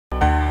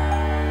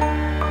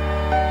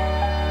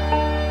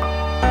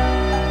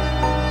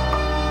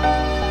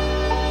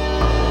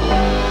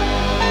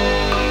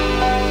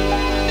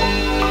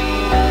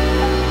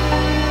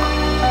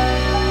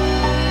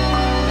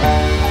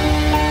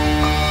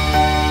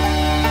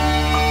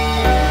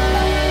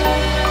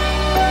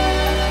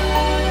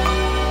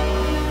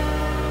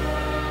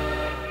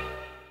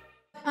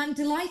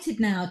delighted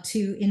now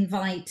to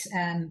invite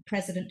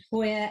President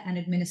Hoyer and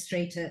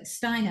Administrator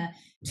Steiner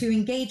to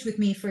engage with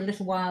me for a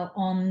little while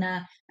on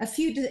a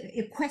few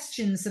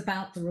questions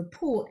about the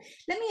report.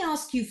 Let me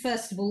ask you,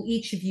 first of all,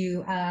 each of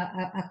you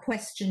a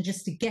question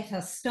just to get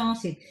us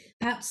started,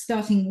 perhaps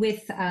starting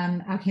with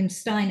Achim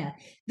Steiner.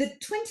 The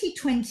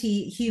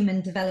 2020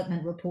 Human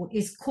Development Report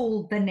is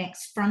called The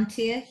Next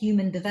Frontier,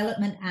 Human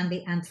Development and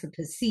the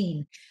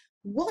Anthropocene.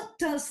 What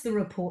does the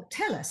report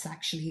tell us,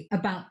 actually,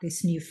 about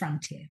this new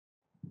frontier?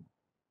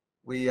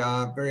 We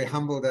are very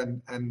humbled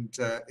and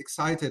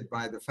excited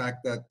by the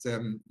fact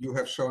that you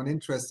have shown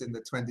interest in the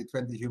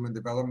 2020 Human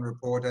Development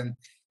Report, and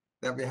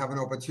that we have an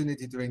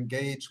opportunity to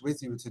engage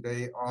with you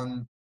today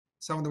on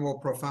some of the more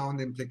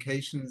profound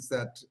implications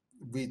that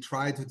we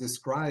try to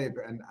describe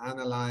and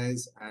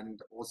analyze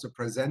and also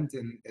present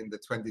in the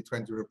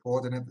 2020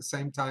 report, and at the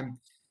same time,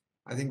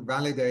 I think,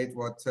 validate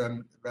what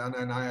Werner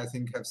and I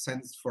think, have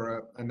sensed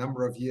for a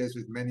number of years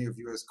with many of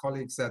you as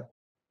colleagues, that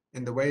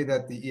in the way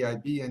that the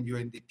EIB and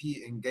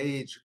UNDP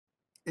engage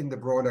in the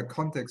broader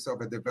context of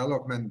a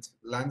development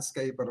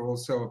landscape, but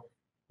also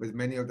with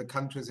many of the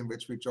countries in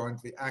which we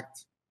jointly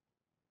act,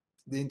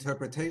 the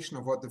interpretation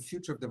of what the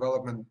future of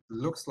development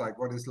looks like,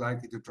 what is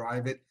likely to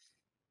drive it,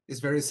 is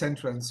very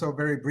central. And so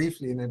very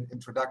briefly, in an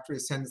introductory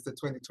sense, the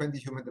 2020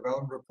 Human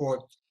Development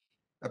Report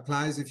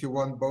applies, if you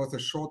want, both a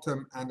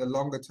short-term and a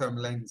longer-term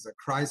lens, a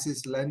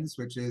crisis lens,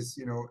 which is,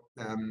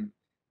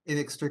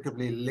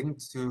 inextricably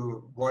linked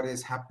to what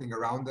is happening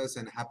around us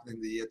and happened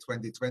in the year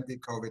 2020,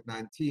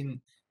 COVID-19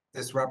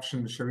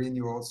 disruption. Shireen,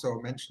 you also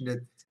mentioned it,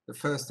 the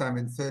first time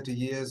in 30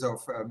 years of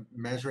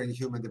measuring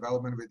human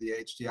development with the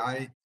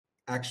HDI,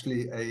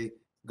 actually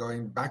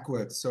going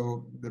backwards.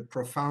 So the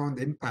profound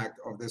impact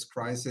of this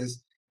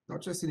crisis,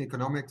 not just in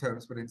economic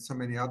terms, but in so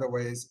many other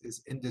ways,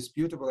 is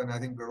indisputable. And I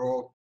think we're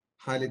all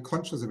highly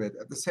conscious of it.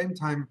 At the same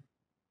time,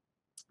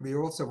 we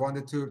also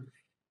wanted to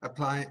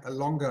apply a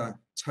longer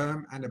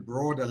term and a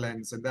broader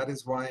lens. And that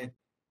is why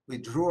we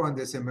drew on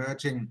this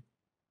emerging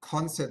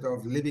concept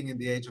of living in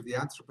the age of the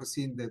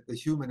Anthropocene, the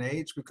human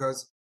age,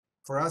 because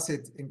for us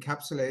it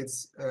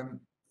encapsulates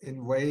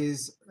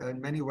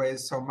in many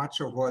ways, so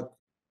much of what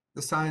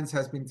the science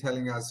has been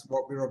telling us,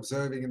 what we're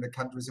observing in the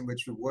countries in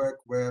which we work,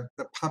 where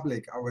the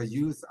public, our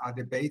youth, are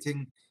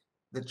debating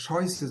the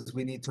choices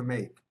we need to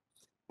make.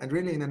 And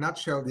really, in a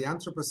nutshell, the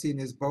Anthropocene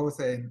is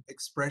both an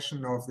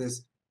expression of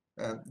this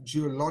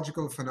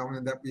geological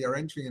phenomenon that we are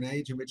entering an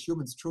age in which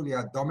humans truly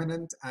are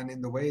dominant, and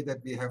in the way that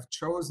we have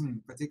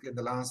chosen, particularly in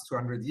the last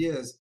 200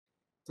 years,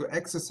 to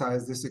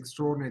exercise this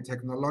extraordinary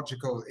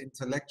technological,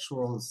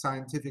 intellectual,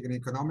 scientific, and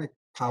economic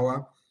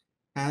power,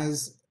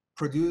 has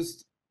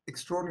produced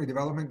extraordinary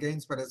development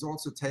gains, but has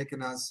also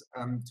taken us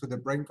to the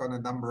brink on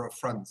a number of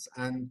fronts.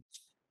 And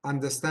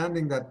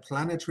understanding that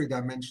planetary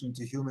dimension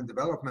to human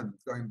development,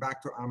 going back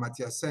to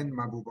Amartya Sen,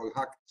 Mahbub ul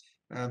Haq,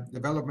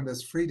 development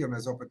as freedom,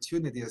 as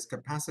opportunity, as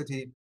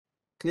capacity,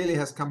 clearly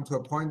has come to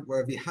a point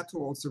where we had to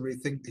also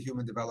rethink the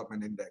Human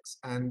Development Index.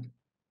 And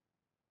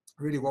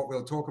really what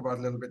we'll talk about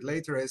a little bit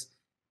later is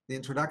the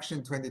introduction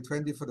in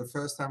 2020 for the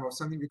first time of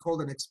something we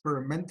called an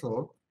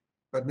experimental,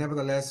 but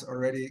nevertheless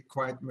already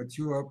quite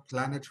mature,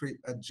 planetary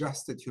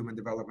adjusted Human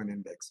Development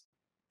Index.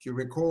 If you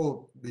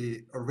recall,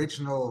 the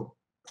original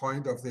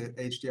point of the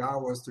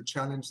HDR was to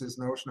challenge this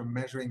notion of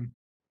measuring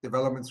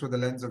development through the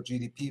lens of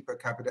GDP per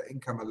capita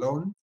income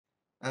alone.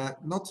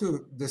 Not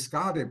to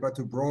discard it, but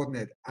to broaden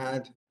it,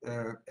 add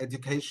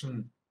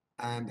education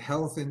and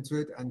health into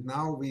it. And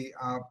now we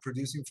are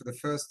producing for the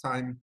first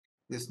time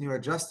this new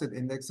adjusted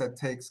index that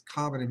takes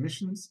carbon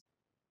emissions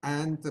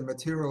and the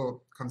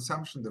material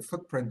consumption, the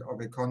footprint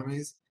of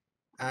economies,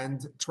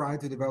 and try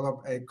to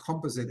develop a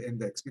composite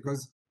index.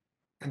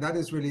 And that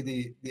is really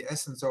the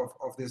essence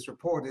of this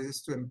report,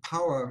 is to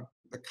empower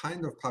the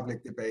kind of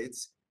public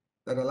debates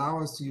that allow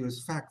us to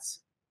use facts,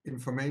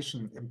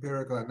 information,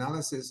 empirical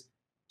analysis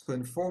to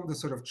inform the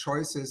sort of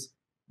choices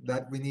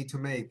that we need to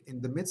make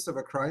in the midst of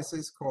a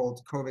crisis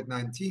called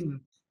COVID-19,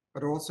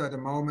 but also at a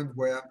moment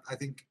where I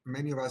think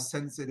many of us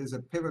sense it is a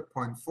pivot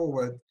point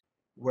forward,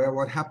 where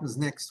what happens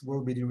next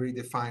will be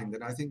redefined.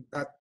 And I think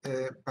that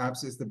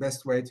perhaps is the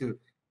best way to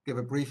give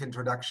a brief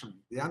introduction.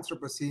 The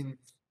Anthropocene,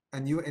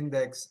 a new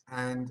index,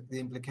 and the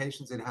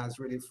implications it has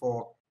really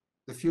for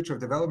the future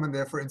of development,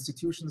 there for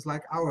institutions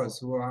like ours,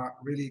 who are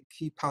really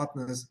key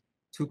partners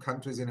to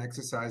countries in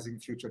exercising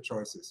future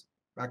choices.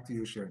 Back to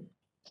you, Sharon.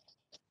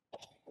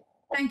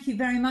 Thank you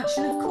very much.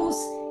 And of course,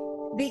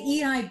 the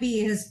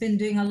EIB has been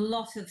doing a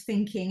lot of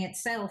thinking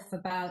itself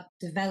about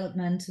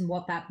development and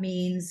what that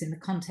means in the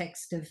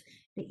context of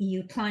the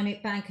EU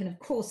Climate Bank, and of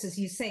course, as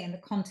you say, in the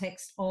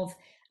context of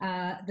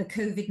the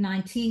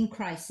COVID-19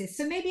 crisis.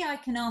 So maybe I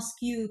can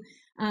ask you,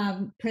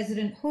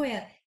 President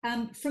Hoyer,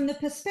 from the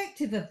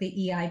perspective of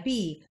the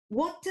EIB,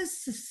 what does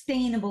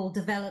sustainable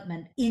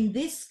development in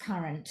this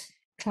current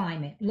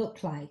climate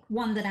look like?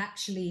 One that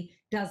actually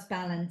does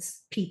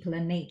balance people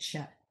and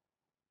nature.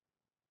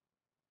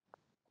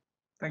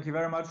 Thank you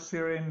very much,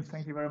 Shirin.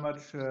 Thank you very much,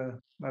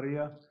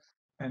 Maria.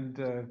 And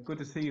good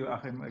to see you,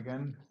 Achim,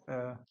 again.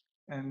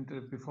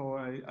 And before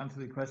I answer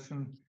the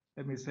question,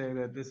 let me say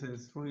that this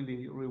is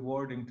really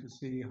rewarding to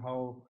see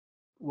how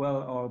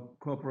well our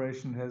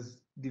cooperation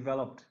has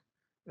developed,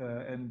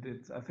 and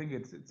I think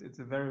it's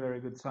a very, very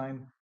good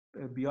sign.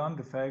 Beyond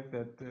the fact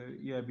that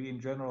EIB in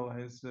general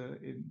has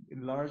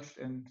enlarged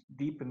and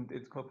deepened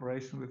its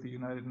cooperation with the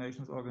United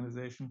Nations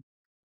organization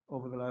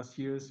over the last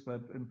years,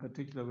 but in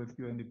particular with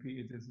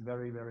UNDP, it is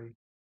very, very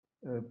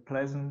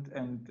pleasant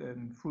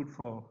and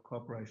fruitful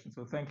cooperation.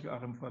 So thank you,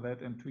 Achim, for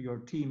that, and to your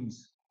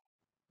teams.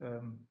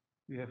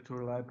 We have to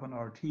rely upon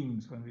our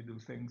teams when we do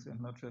things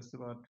and not just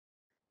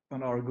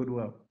on our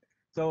goodwill.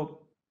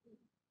 So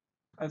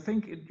I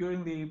think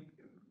during the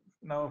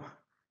now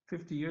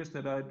 50 years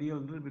that I deal a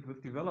little bit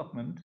with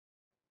development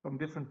from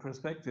different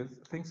perspectives,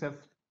 things have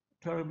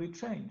terribly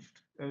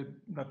changed.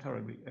 Not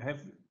terribly, have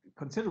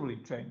considerably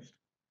changed.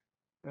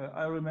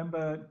 I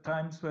remember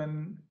times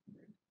when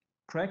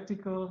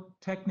practical,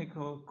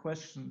 technical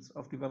questions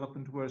of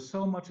development were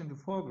so much in the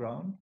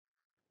foreground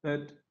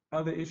that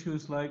other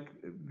issues like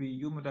the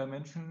human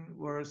dimension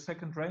were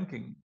second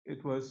ranking.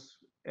 It was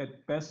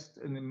at best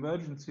an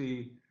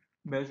emergency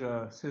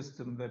measure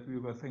system that we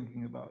were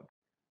thinking about.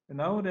 And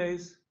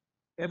nowadays,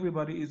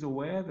 everybody is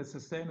aware that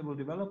sustainable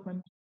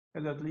development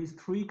has at least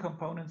three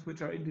components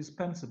which are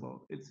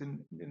indispensable. It's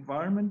in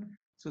environment,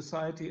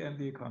 society, and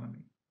the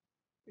economy.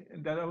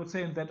 And that I would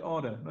say in that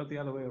order, not the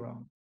other way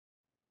around.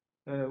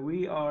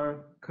 We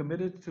are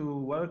committed to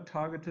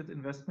well-targeted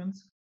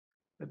investments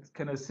that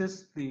can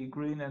assist the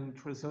green and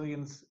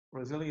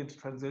resilient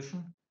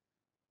transition,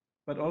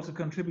 but also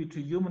contribute to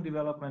human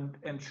development,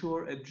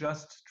 ensure a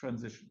just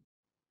transition.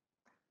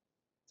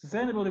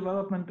 Sustainable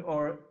development,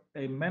 or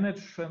a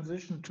managed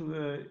transition to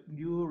a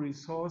new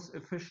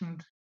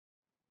resource-efficient,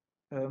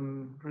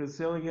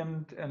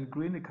 resilient and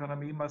green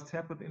economy, must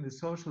happen in a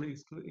socially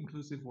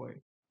inclusive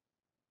way.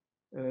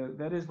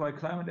 That is why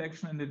climate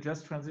action and a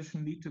just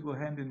transition need to go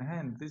hand in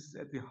hand. This is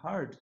at the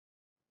heart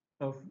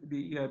of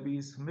the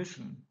EIB's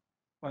mission.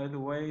 By the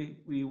way,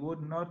 we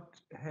would not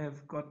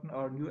have gotten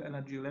our new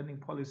energy lending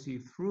policy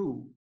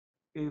through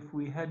if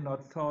we had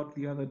not thought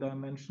the other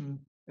dimensions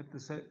at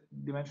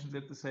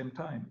the same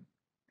time.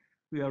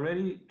 We are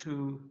ready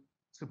to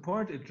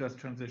support a just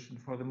transition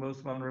for the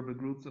most vulnerable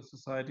groups of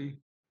society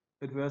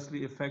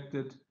adversely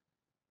affected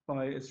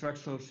by a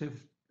structural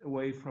shift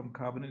away from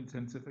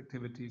carbon-intensive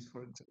activities,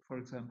 for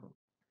example.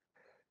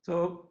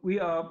 So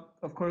we are,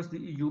 of course, the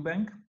EU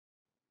bank.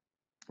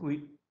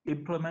 We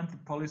implement the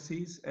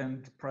policies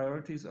and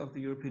priorities of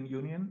the European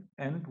Union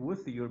and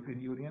with the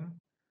European Union,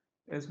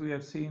 as we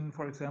have seen,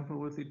 for example,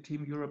 with the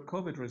Team Europe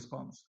COVID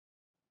response.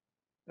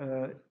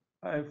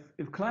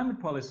 If climate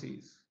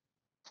policies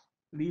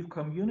leave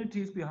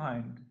communities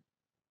behind,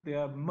 they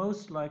are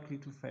most likely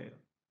to fail.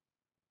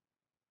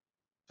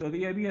 So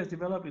the EIB has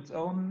developed its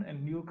own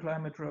and new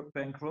climate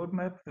bank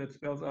roadmap that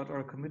spells out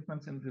our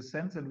commitments in this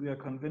sense, and we are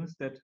convinced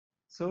that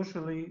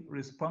socially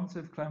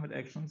responsive climate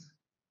actions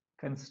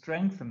can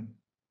strengthen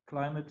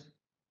climate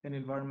and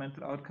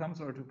environmental outcomes,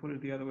 or to put it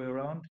the other way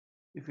around,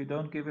 if we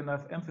don't give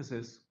enough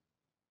emphasis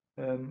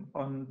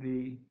on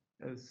the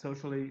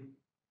socially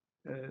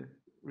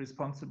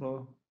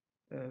responsible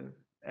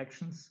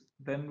actions,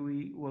 then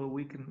we will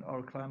weaken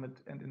our climate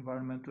and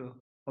environmental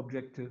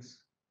objectives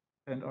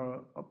and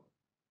our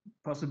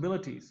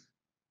possibilities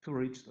to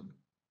reach them.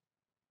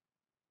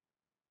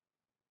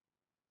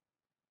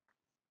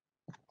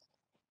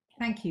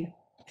 Thank you.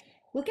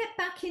 We'll get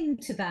back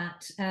into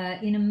that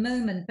in a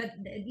moment, but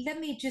let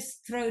me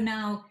just throw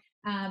now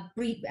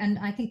brief, and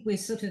I think we're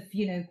sort of,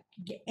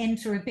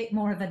 enter a bit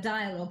more of a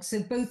dialogue.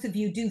 So both of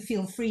you do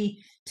feel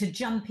free to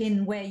jump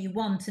in where you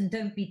want and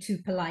don't be too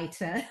polite,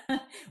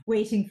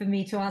 waiting for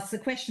me to ask the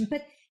question.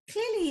 But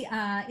clearly,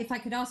 if I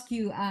could ask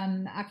you,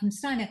 Achim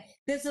Steiner,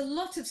 there's a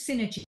lot of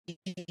synergy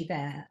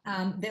there.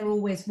 There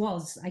always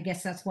was. I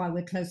guess that's why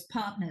we're close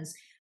partners.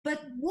 But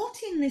what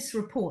in this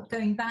report,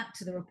 going back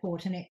to the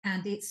report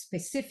and its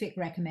specific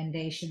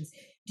recommendations,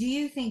 do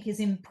you think is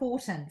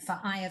important for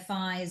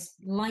IFIs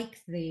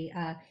like the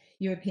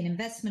European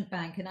Investment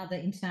Bank and other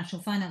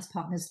international finance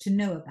partners to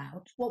know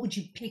about? What would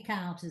you pick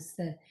out as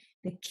the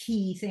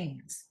key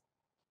things?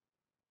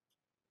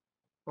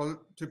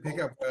 Well, to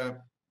pick up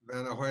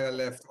Werner Hoyer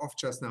left off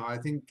just now, I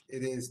think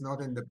it is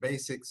not in the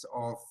basics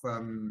of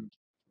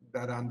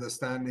that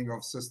understanding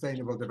of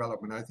sustainable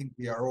development. I think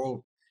we are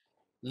all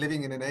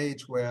living in an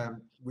age where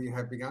we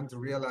have begun to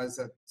realize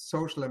that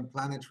social and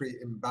planetary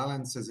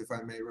imbalances, if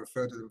I may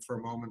refer to them for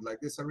a moment like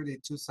this, are really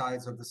two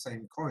sides of the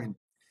same coin,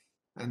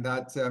 and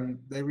that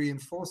they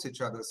reinforce each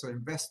other. So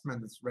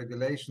investments,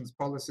 regulations,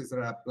 policies that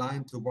are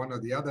blind to one or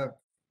the other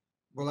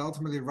will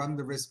ultimately run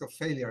the risk of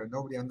failure. And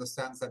nobody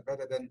understands that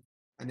better than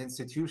an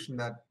institution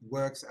that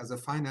works as a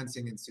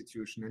financing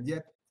institution. And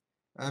yet,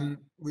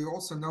 we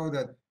also know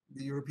that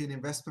the European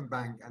Investment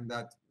Bank and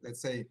that,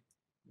 let's say,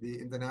 the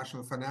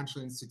international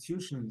financial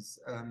institutions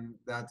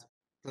that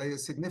play a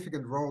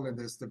significant role in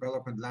this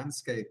development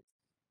landscape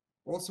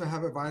also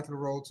have a vital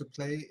role to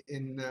play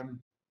in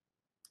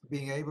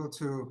being able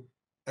to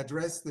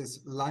address this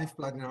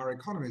lifeblood in our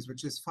economies,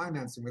 which is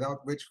financing,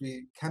 without which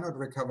we cannot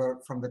recover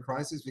from the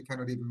crisis. We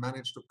cannot even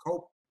manage to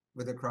cope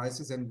with the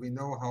crisis, and we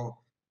know how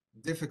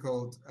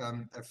difficult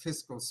a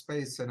fiscal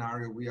space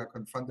scenario we are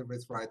confronted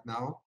with right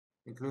now,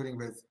 including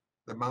with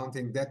the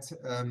mounting debt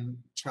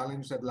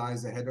challenge that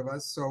lies ahead of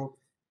us. So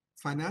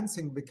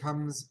financing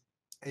becomes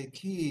a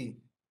key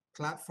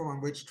platform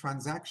in which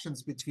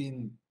transactions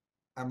between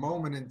a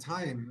moment in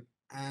time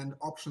and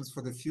options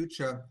for the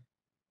future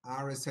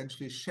are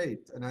essentially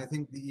shaped. And I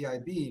think the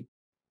EIB,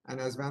 and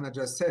as Werner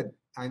just said,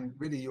 and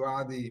really you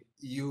are the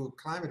EU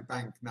Climate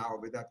Bank now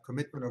with that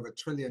commitment of €1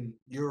 trillion,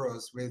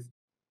 with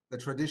the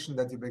tradition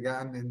that you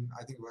began in,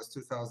 I think it was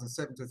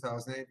 2007,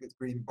 2008 with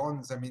green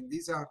bonds. I mean,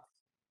 these are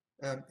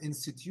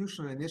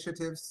institutional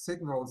initiatives,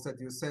 signals that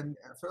you send,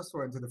 first of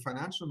all, into the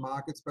financial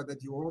markets, but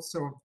that you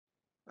also,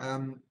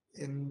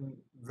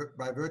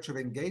 by virtue of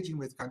engaging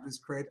with countries,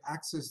 create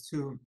access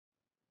to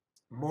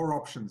more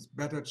options,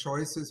 better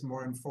choices,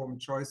 more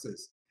informed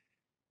choices.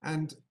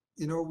 And,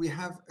 you know, we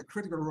have a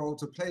critical role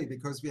to play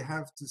because we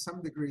have, to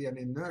some degree, an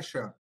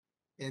inertia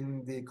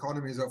in the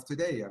economies of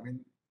today. I mean,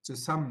 to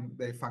some,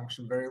 they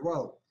function very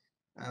well.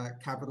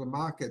 Capital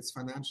markets,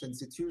 financial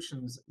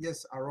institutions,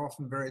 yes, are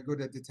often very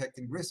good at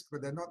detecting risk,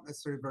 but they're not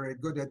necessarily very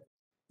good at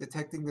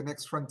detecting the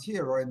next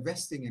frontier or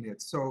investing in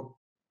it. So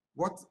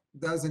what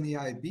does an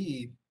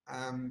EIB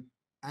and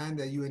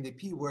a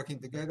UNDP working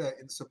together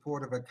in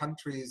support of a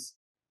country's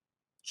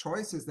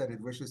choices that it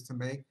wishes to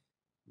make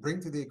bring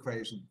to the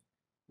equation?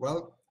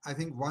 Well, I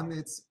think one,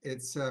 it's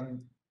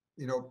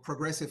you know,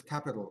 progressive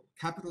capital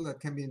that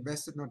can be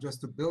invested not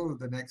just to build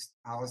the next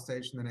power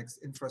station, the next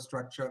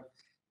infrastructure,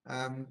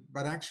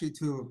 but actually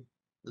to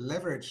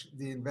leverage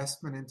the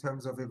investment in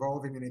terms of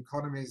evolving an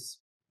economy's,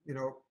 you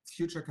know,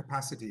 future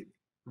capacity,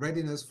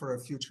 readiness for a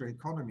future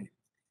economy,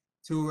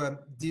 to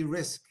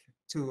de-risk,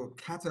 to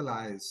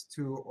catalyze,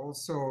 to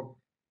also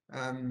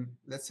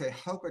let's say,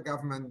 help a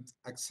government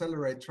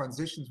accelerate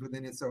transitions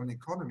within its own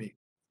economy.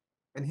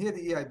 And here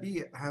the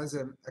EIB has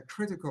a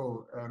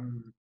critical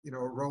you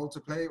know, role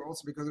to play,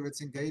 also because of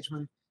its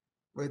engagement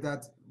with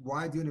that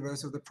wide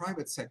universe of the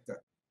private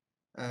sector.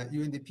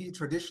 UNDP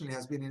traditionally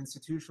has been an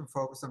institution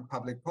focused on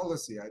public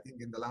policy. I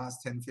think in the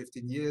last 10,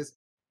 15 years,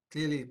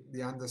 clearly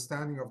the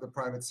understanding of the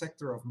private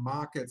sector, of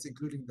markets,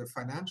 including the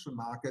financial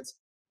markets,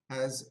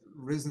 has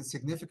risen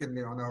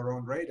significantly on our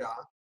own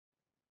radar.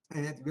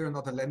 And yet we're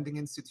not a lending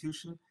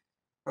institution,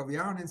 but we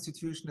are an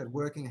institution that,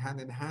 working hand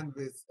in hand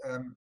with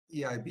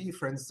EIB,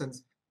 for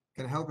instance,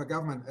 can help a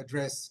government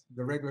address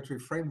the regulatory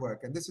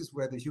framework. And this is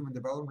where the Human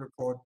Development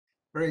Report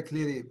very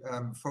clearly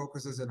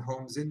focuses and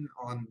homes in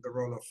on the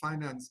role of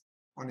finance,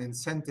 on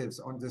incentives,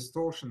 on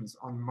distortions,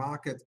 on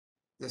market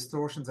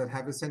distortions that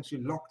have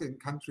essentially locked in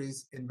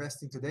countries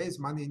investing today's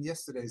money in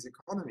yesterday's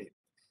economy.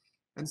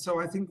 And so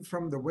I think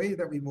from the way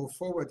that we move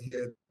forward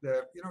here,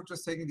 you know,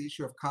 just taking the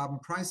issue of carbon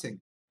pricing,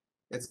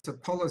 it's a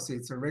policy,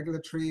 it's a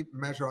regulatory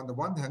measure on the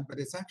one hand, but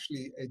it's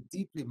actually a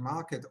deeply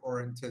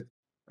market-oriented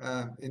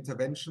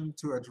intervention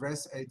to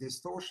address a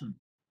distortion.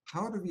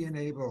 How do we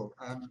enable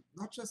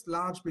not just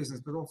large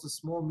business, but also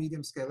small,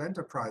 medium-scale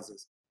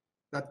enterprises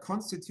that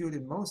constitute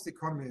in most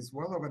economies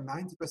well over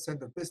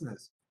 90% of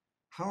business?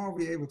 How are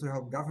we able to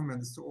help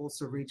governments to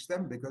also reach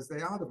them? Because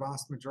they are the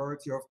vast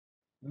majority of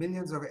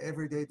millions of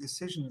everyday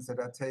decisions that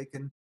are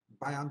taken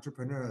by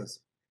entrepreneurs.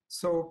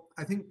 So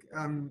I think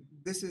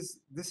this is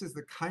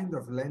the kind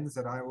of lens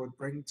that I would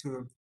bring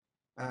to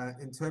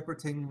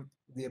interpreting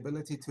the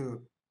ability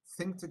to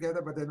think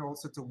together, but then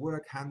also to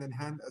work hand in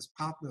hand as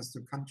partners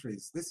to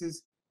countries. This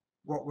is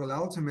what will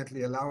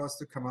ultimately allow us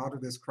to come out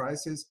of this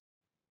crisis,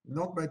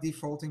 not by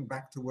defaulting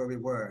back to where we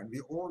were. And we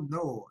all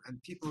know,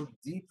 and people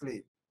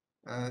deeply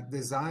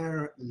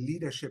desire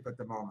leadership at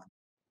the moment.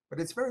 But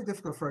it's very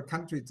difficult for a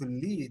country to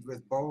lead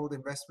with bold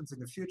investments in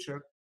the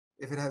future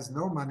if it has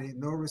no money,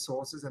 no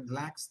resources, and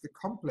lacks the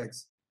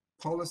complex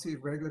policy,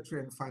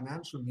 regulatory, and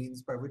financial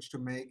means by which to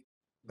make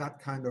that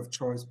kind of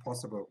choice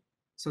possible.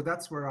 So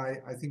that's where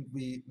I think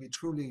we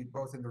truly,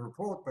 both in the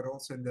report, but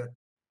also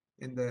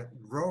in the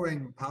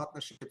growing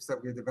partnerships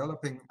that we're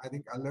developing, I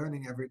think are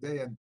learning every day.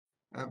 And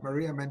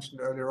Maria mentioned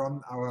earlier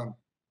on our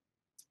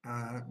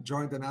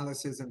joint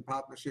analysis and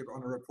partnership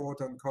on a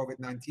report on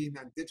COVID-19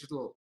 and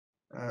digital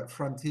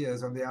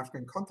frontiers on the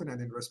African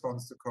continent in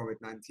response to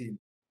COVID-19.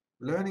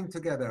 Learning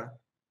together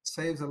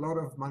saves a lot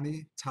of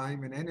money,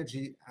 time, and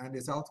energy, and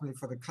is ultimately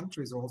for the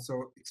countries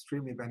also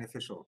extremely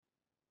beneficial.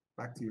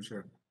 Back to you,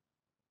 Sharon.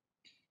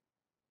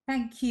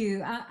 Thank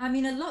you. I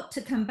mean, a lot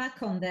to come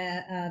back on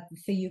there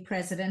for you,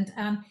 President.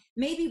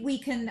 Maybe we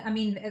can, I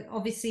mean,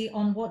 obviously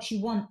on what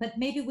you want, but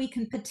maybe we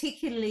can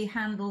particularly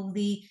handle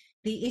the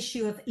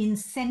issue of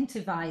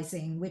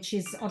incentivizing, which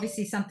is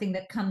obviously something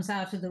that comes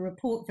out of the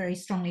report very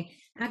strongly.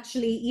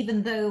 Actually,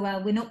 even though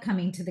we're not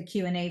coming to the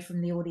Q&A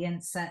from the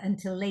audience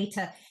until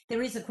later,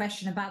 there is a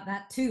question about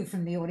that too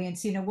from the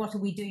audience. You know, what are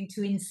we doing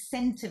to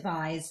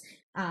incentivize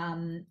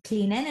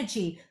clean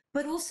energy?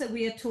 But also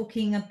we are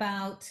talking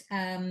about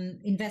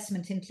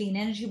investment in clean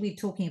energy. We're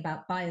talking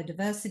about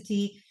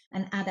biodiversity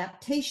and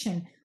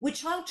adaptation.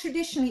 which are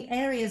traditionally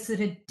areas that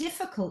are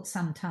difficult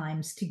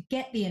sometimes to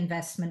get the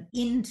investment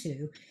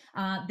into.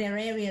 They're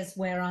areas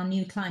where our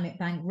new climate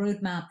bank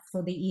roadmap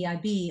for the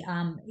EIB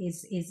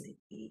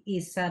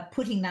is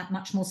putting that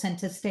much more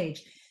center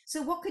stage.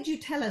 So what could you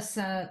tell us,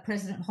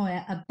 President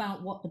Hoyer,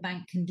 about what the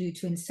bank can do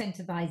to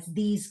incentivize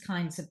these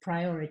kinds of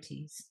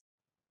priorities?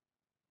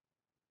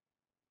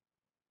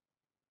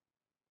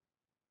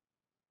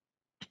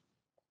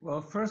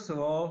 Well, first of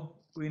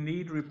all, we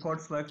need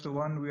reports like the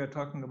one we are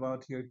talking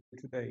about here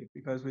today,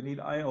 because we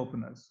need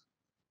eye-openers.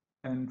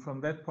 And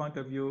from that point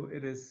of view,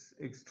 it is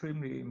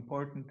extremely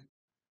important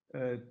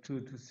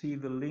to see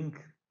the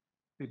link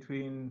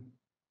between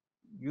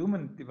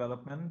human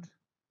development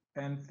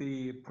and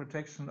the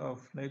protection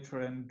of nature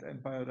and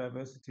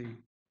biodiversity,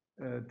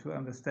 to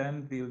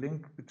understand the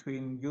link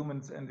between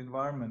humans and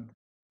environment,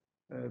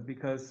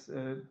 because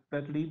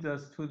that leads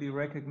us to the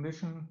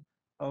recognition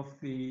of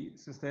the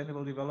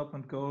Sustainable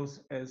Development Goals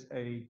as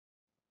a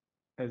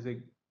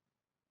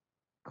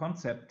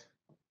concept,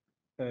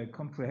 a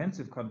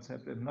comprehensive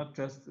concept, and not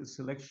just a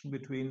selection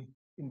between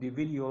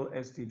individual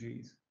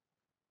SDGs.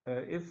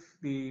 If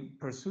the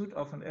pursuit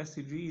of an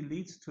SDG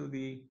leads to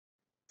the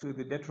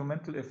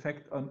detrimental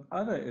effect on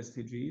other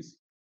SDGs,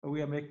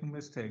 we are making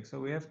mistakes. So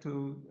we have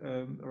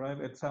to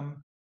arrive at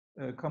some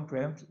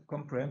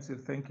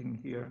comprehensive thinking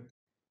here,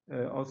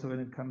 also when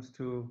it comes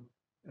to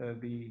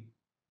the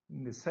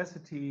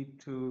necessity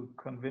to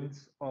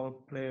convince all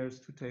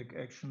players to take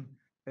action,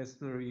 as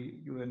the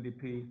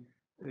UNDP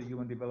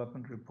Human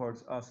Development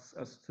Report asks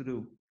us to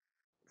do.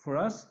 For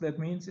us, that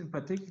means in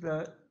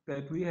particular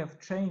that we have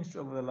changed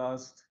over the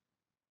last,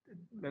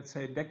 let's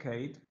say,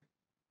 decade,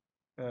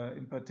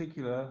 in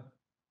particular,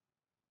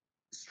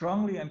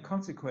 strongly and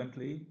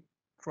consequently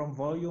from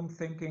volume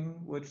thinking,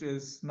 which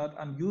is not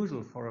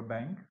unusual for a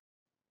bank,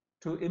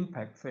 to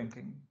impact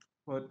thinking.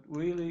 What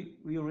we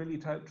really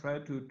try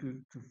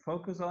to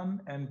focus on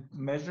and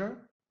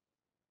measure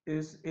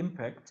is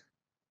impact.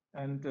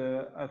 And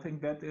I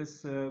think that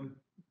is the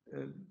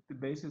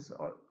basis,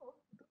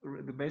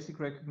 the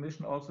basic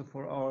recognition also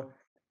for our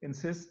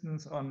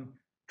insistence on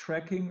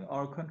tracking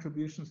our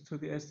contributions to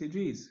the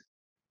SDGs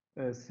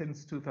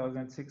since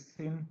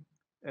 2016,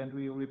 and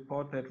we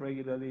report that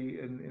regularly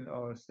in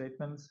our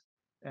statements.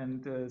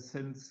 And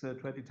since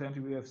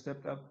 2020, we have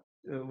stepped up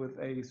with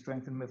a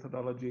strengthened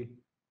methodology,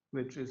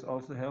 which is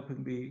also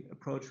helping the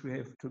approach we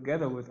have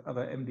together with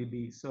other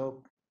MDBs.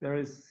 So there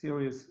is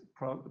serious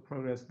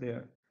progress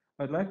there.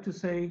 I'd like to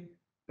say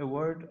a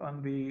word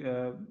on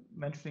the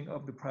mentioning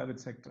of the private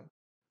sector.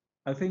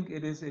 I think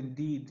it is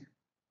indeed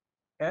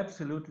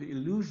absolutely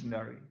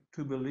illusionary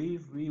to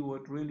believe we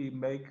would really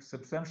make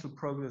substantial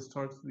progress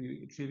towards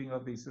the achieving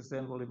of the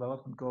Sustainable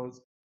Development Goals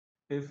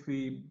if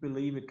we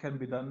believe it can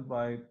be done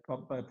by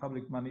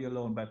public money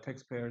alone, by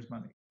taxpayers'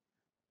 money.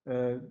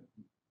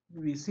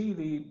 We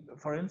see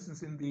for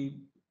instance, in the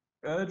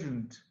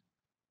urgent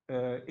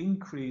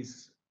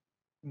increase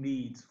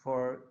needs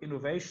for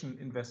innovation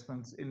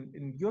investments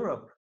in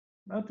Europe,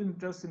 not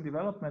just in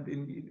development,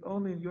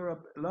 only in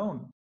Europe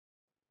alone.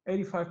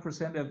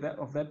 85%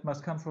 of that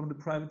must come from the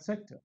private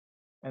sector,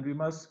 and we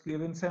must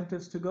give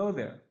incentives to go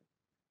there.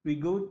 We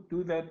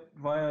do that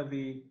via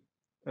the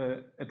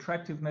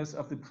attractiveness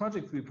of the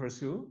projects we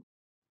pursue.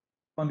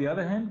 On the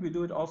other hand, we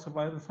do it also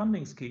via the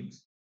funding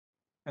schemes.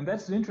 And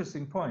that's an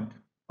interesting point,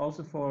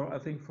 also I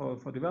think for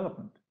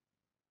development.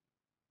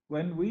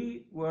 When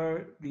we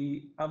were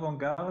the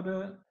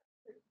avant-garde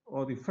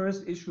or the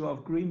first issue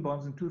of green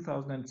bonds in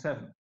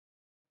 2007,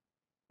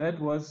 that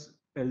was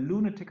a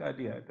lunatic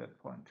idea at that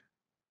point.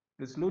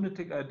 This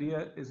lunatic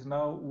idea is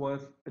now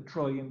worth €1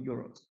 trillion.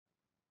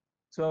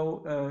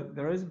 So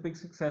there is a big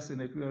success in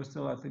it. We are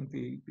still, I think,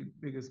 the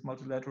biggest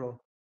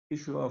multilateral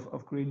issue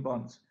of green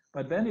bonds.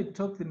 But then it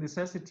took the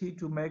necessity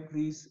to make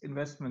these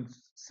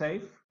investments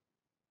safe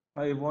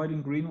by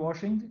avoiding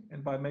greenwashing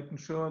and by making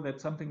sure that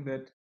something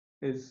that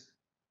is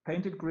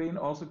painted green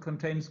also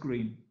contains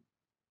green.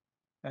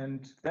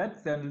 And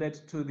that then led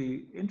to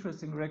the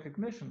interesting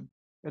recognition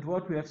that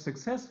what we have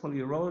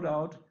successfully rolled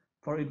out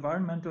for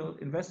environmental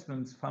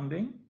investments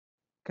funding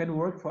can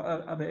work for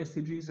other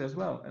SDGs as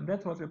well. And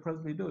that's what we're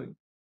presently doing.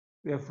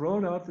 We have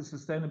rolled out the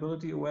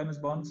sustainability awareness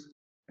bonds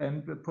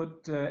and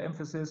put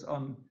emphasis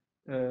on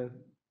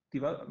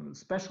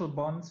special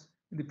bonds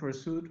in the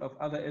pursuit of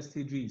other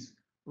SDGs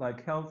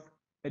like health,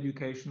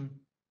 education,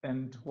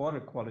 and water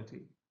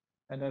quality.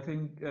 And I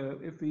think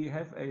if we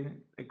have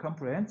a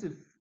comprehensive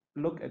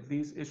look at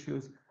these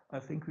issues, I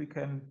think we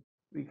can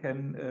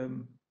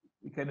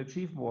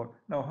achieve more.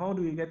 Now, how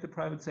do we get the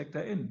private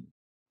sector in?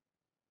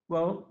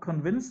 Well,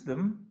 convince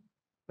them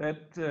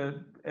that,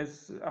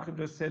 as Achim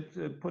just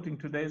said, putting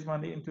today's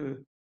money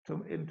into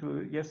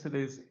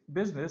yesterday's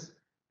business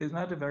is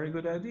not a very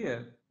good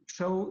idea.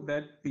 Show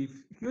that the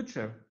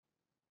future,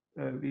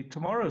 the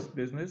tomorrow's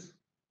business,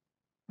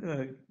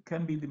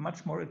 can be the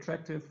much more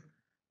attractive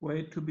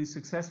way to be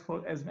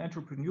successful as an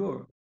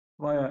entrepreneur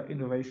via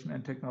innovation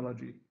and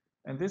technology.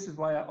 And this is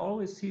why I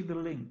always see the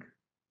link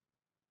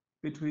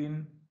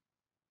between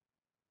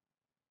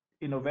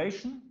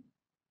innovation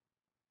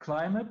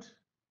climate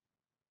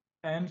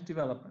and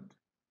development.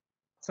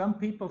 Some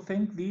people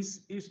think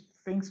these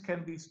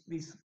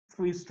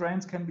three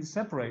strands can be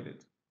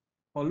separated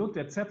or looked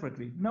at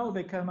separately. No,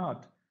 they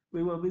cannot.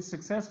 We will be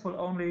successful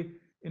only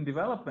in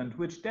development,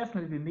 which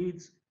definitely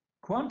needs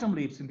quantum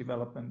leaps in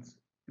development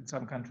in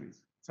some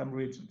countries, some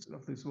regions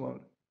of this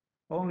world.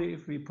 Only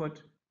if we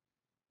put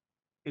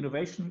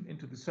innovation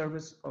into the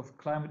service of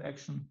climate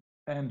action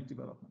and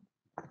development.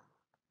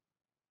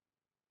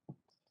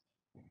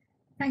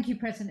 Thank you,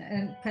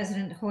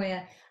 President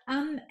Hoyer.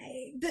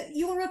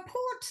 Your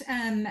report,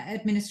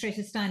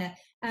 Administrator Steiner,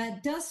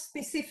 does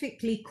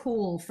specifically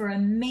call for a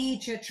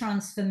major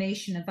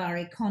transformation of our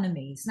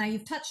economies. Now,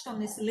 you've touched on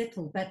this a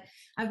little, but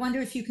I wonder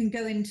if you can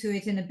go into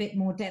it in a bit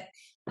more depth.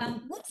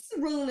 What's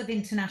the role of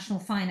international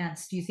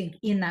finance, do you think,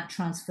 in that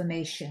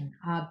transformation,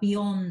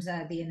 beyond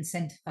the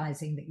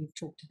incentivizing that you've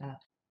talked about?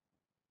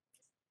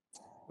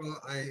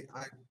 Well,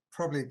 I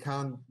probably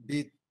can't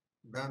beat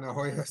Werner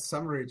Hoyer's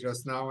summary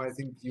just now. I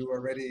think you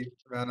already,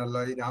 Werner,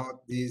 laid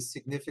out these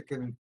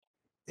significant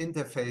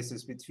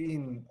interfaces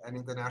between an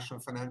international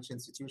financial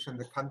institution,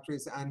 the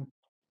countries, and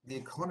the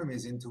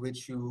economies into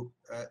which you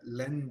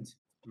lend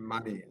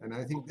money. And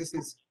I think this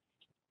is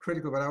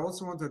critical. But I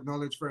also want to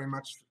acknowledge very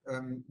much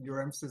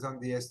your emphasis on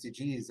the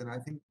SDGs. And I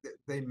think that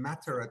they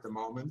matter at the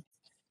moment,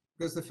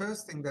 because the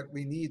first thing that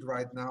we need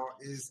right now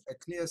is a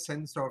clear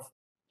sense of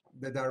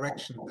the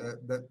direction,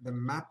 the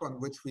map on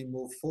which we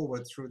move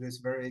forward through this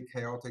very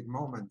chaotic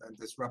moment and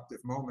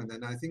disruptive moment.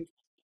 And I think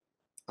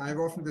I've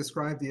often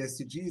described the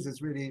SDGs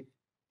as really,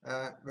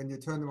 when you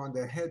turn them on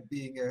their head,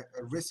 being a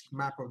risk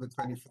map of the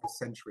 21st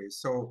century.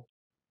 So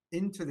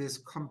into this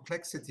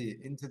complexity,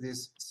 into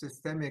this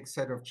systemic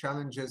set of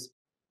challenges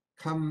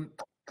come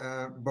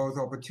both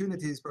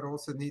opportunities, but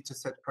also need to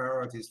set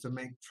priorities, to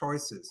make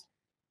choices.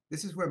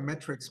 This is where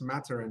metrics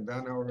matter, and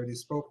Werner already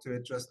spoke to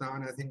it just now,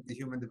 and I think the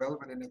Human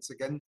Development Index,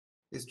 again,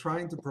 is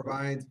trying to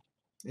provide,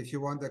 if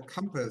you want, a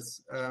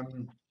compass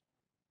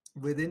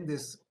within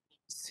this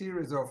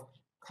series of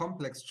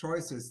complex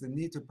choices, the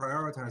need to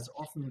prioritize,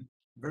 often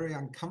very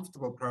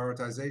uncomfortable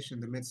prioritization in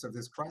the midst of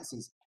this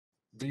crisis.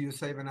 Do you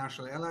save a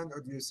national airline,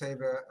 or do you save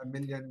a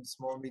million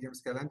small,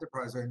 medium-scale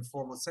enterprise or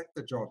informal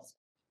sector jobs?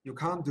 You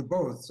can't do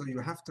both, so you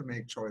have to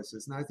make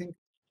choices. And I think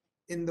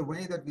in the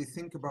way that we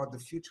think about the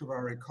future of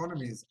our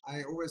economies,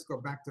 I always go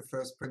back to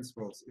first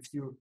principles. If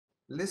you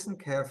listen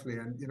carefully,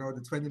 and the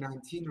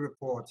 2019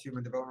 report,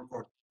 Human Development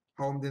Report,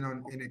 homed in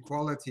on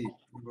inequality,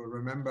 you will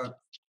remember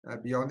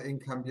beyond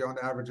income, beyond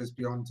averages,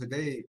 beyond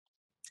today.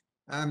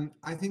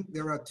 I think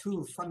there are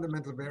two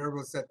fundamental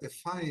variables that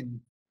define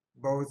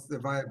both the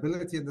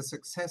viability and the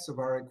success of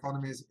our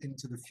economies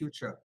into the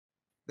future.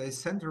 They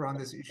center on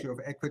this issue of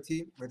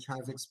equity, which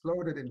has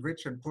exploded in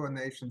rich and poor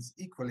nations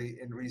equally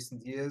in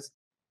recent years,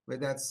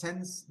 with that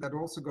sense that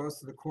also goes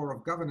to the core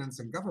of governance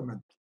and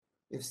government.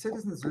 If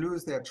citizens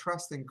lose their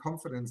trust and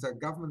confidence that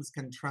governments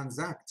can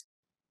transact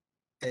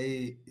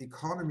an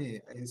economy,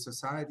 a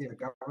society, a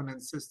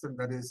governance system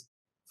that is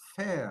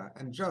fair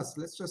and just,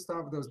 let's just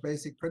start with those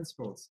basic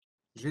principles.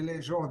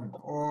 Gilets jaunes,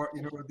 or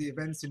the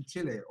events in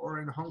Chile, or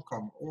in Hong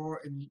Kong,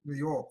 or in New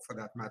York, for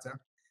that matter,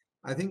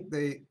 I think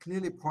they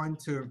clearly point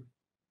to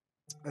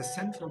a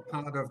central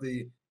part of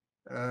the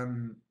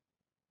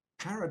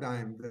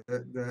paradigm,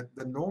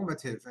 the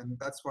normative, and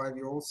that's why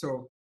we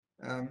also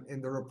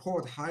in the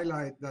report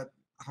highlight that,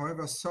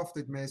 however soft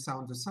it may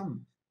sound to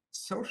some,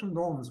 social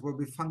norms will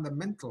be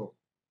fundamental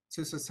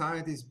to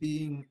societies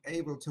being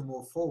able to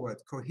move forward,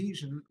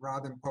 cohesion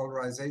rather than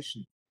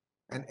polarization.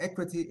 And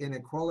equity,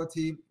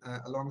 inequality,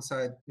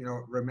 alongside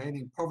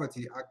remaining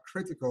poverty, are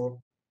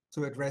critical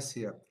to address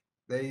here.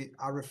 They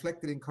are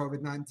reflected in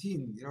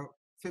COVID-19.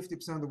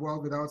 50% of the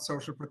world without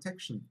social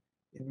protection.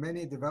 In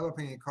many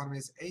developing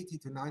economies, 80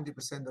 to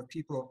 90% of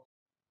people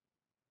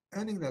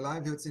earning their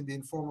livelihoods in the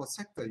informal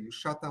sector. You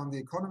shut down the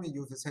economy,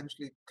 you've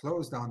essentially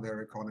closed down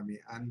their economy,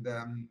 and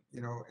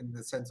in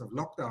the sense of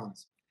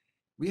lockdowns.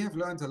 We have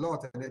learned a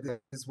lot, and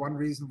it is one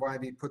reason why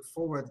we put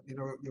forward,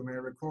 you may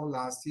recall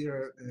last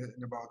year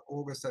in about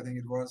August, I think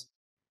it was,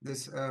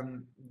 this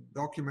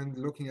document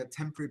looking at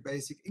temporary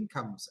basic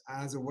incomes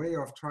as a way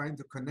of trying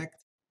to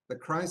connect the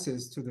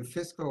crisis to the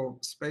fiscal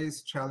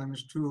space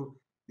challenge, to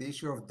the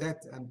issue of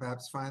debt, and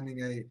perhaps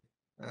finding a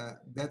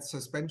debt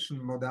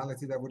suspension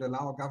modality that would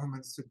allow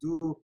governments to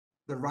do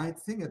the right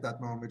thing at that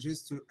moment, which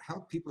is to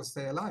help people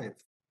stay alive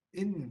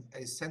in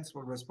a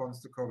sensible response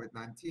to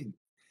COVID-19.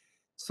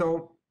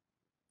 So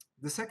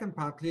the second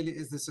part clearly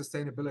is the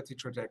sustainability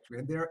trajectory,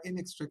 and they are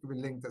inextricably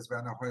linked, as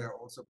Werner Hoyer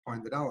also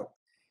pointed out.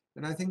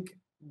 And I think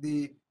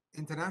the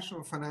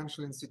international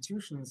financial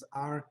institutions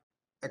are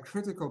a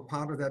critical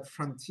part of that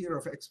frontier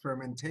of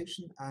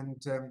experimentation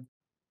and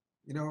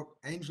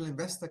angel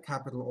investor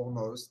capital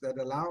almost, that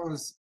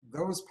allows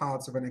those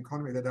parts of an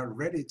economy that are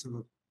ready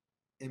to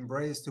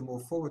embrace, to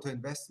move forward, to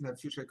invest in that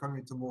future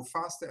economy, to move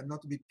faster and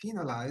not to be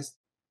penalized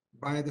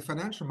by the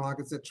financial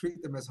markets that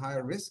treat them as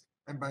higher risk,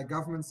 and by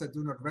governments that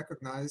do not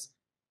recognize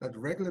that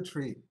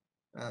regulatory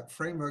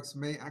frameworks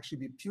may actually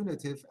be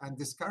punitive and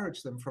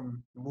discourage them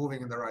from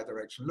moving in the right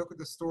direction. Look at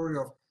the story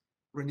of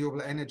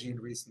renewable energy in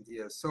recent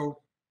years. So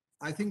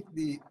I think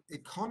the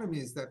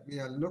economies that we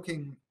are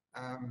looking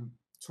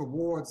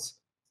towards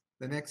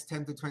the next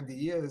 10 to 20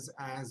 years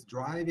as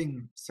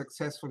driving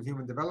successful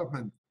human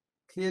development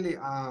clearly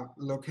are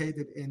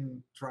located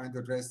in trying to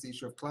address the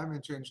issue of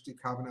climate change,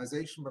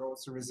 decarbonization, but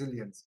also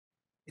resilience.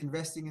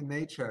 Investing in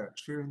nature.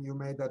 Shirin, you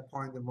made that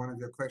point in one of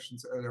your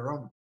questions earlier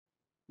on.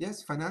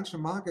 Yes, financial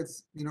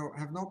markets,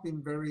 have not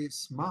been very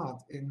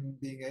smart in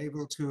being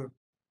able to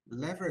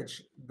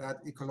leverage that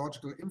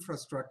ecological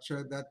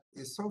infrastructure that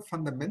is so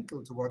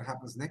fundamental to what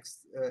happens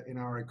next in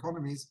our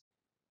economies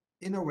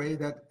in a way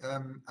that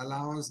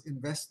allows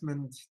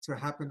investment to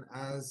happen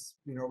as,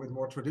 with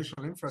more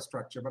traditional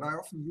infrastructure. But I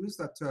often use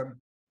that term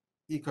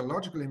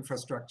ecological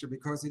infrastructure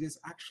because it is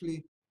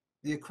actually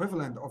the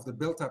equivalent of the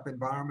built-up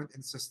environment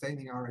in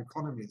sustaining our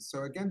economies.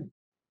 So again,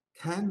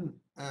 can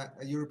a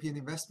European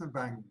Investment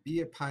Bank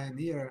be a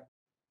pioneer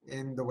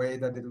in the way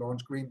that it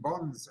launched green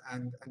bonds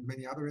and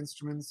many other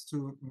instruments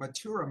to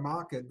mature a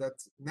market that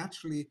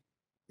naturally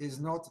is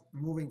not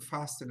moving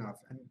fast enough?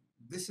 And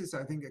this is,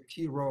 I think, a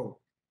key role.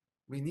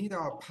 We need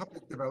our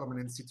public development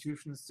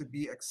institutions to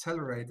be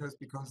accelerators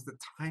because the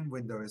time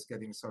window is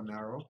getting so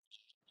narrow.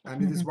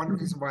 And it is one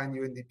reason why in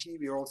UNDP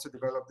we also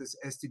developed this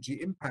SDG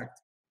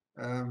Impact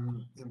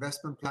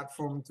investment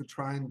platform to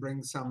try and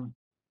bring some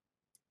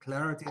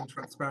clarity and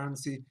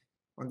transparency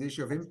on the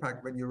issue of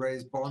impact when you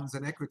raise bonds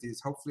and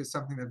equities. Hopefully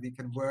something that we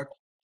can work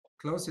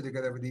closely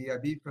together with the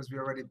EIB because we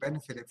already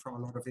benefited from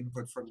a lot of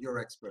input from your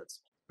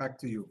experts. Back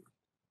to you.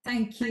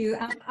 Thank you.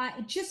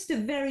 Just a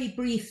very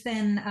brief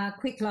then,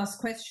 quick last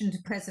question to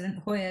President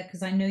Hoyer,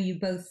 because I know you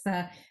both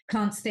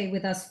can't stay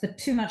with us for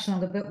too much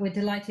longer, but we're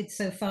delighted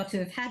so far to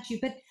have had you.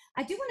 But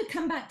I do want to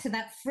come back to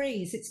that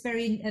phrase. It's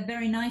a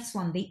very nice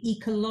one, the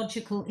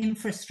ecological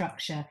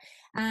infrastructure,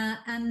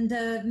 and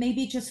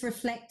maybe just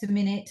reflect a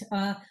minute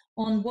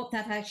on what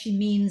that actually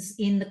means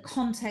in the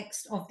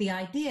context of the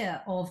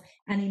idea of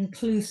an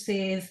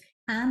inclusive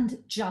and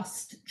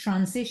just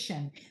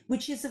transition,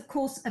 which is, of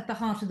course, at the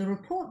heart of the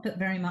report, but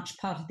very much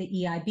part of the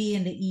EIB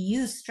and the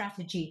EU's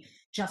strategy,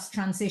 just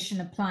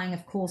transition, applying,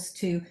 of course,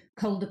 to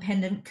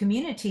coal-dependent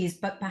communities,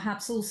 but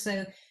perhaps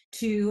also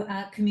to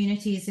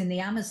communities in the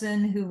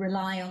Amazon who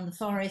rely on the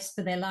forest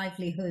for their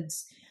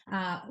livelihoods,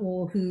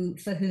 or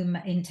for whom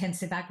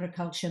intensive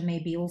agriculture may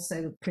be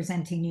also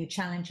presenting new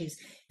challenges.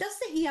 Does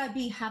the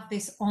EIB have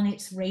this on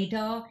its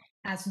radar,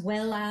 as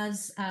well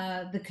as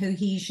the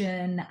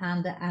cohesion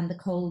and the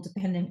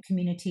coal-dependent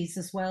communities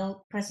as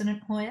well,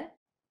 President Hoyer?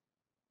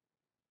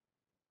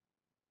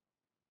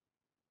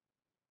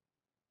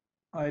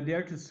 I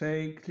dare to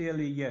say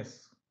clearly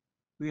yes.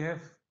 We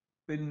have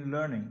been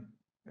learning,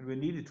 and we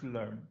needed to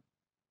learn.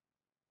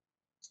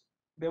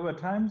 There were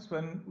times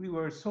when we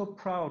were so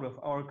proud of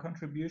our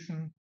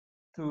contribution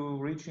to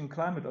reaching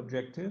climate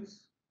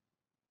objectives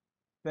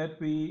that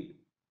we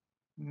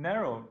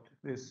narrowed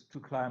this to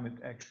climate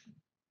action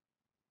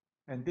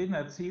and did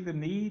not see the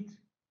need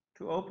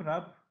to open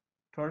up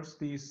towards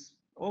this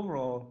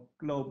overall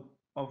globe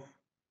of,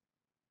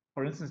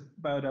 for instance,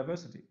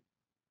 biodiversity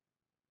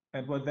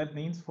and what that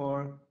means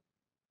for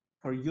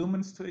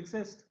humans to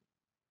exist.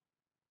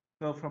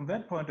 So from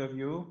that point of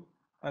view,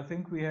 I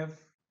think we have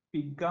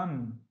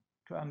begun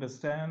to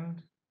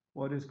understand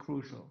what is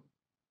crucial.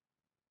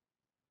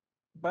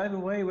 By the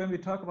way, when we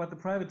talk about the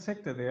private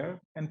sector there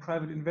and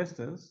private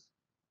investors,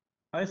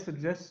 I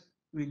suggest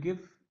we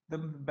give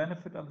them the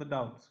benefit of the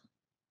doubt.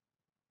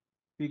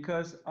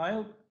 Because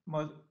I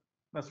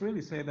must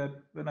really say that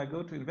when I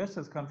go to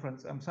investors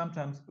conference, I'm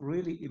sometimes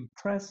really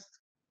impressed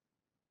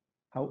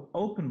how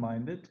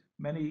open-minded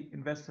many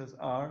investors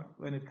are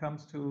when it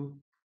comes to,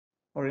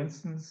 for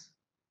instance,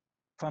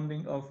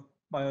 funding of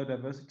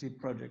biodiversity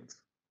projects.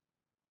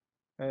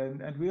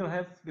 And we'll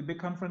have the big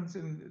conference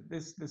in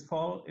this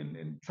fall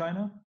in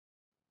China,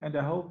 and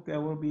I hope there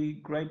will be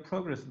great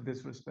progress in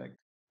this respect.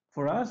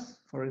 For us,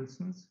 for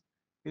instance,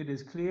 it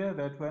is clear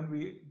that when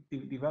we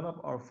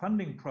develop our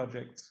funding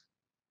projects,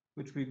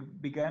 which we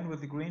began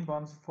with the green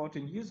bonds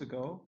 14 years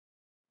ago,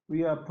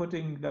 we are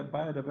putting that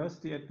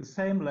biodiversity at the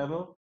same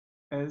level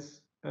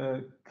as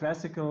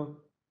classical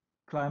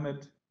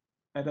climate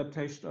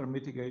adaptation or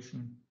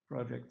mitigation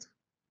projects.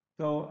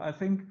 So I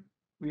think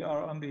we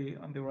are on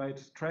the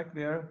right track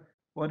there.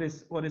 What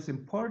is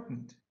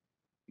important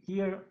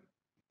here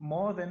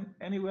more than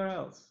anywhere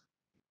else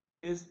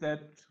is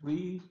that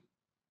we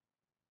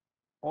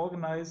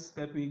organize,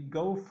 that we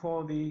go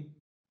for the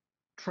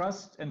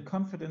trust and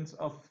confidence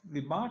of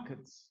the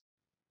markets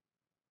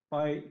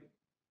by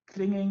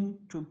clinging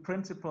to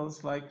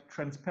principles like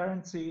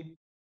transparency,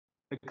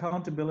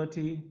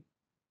 accountability,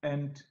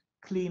 and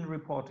clean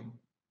reporting.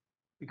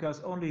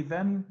 Because only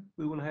then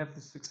we will have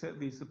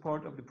the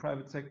support of the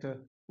private sector,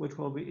 which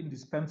will be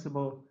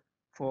indispensable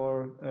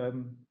for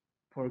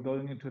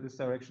going into this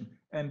direction.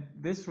 And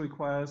this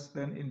requires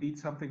then indeed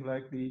something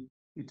like the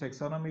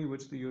taxonomy,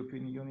 which the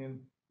European Union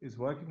is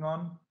working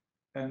on.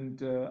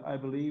 And I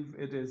believe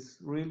it is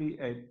really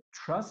a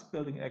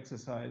trust-building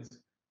exercise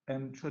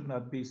and should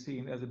not be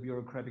seen as a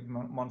bureaucratic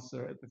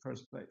monster at the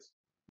first place.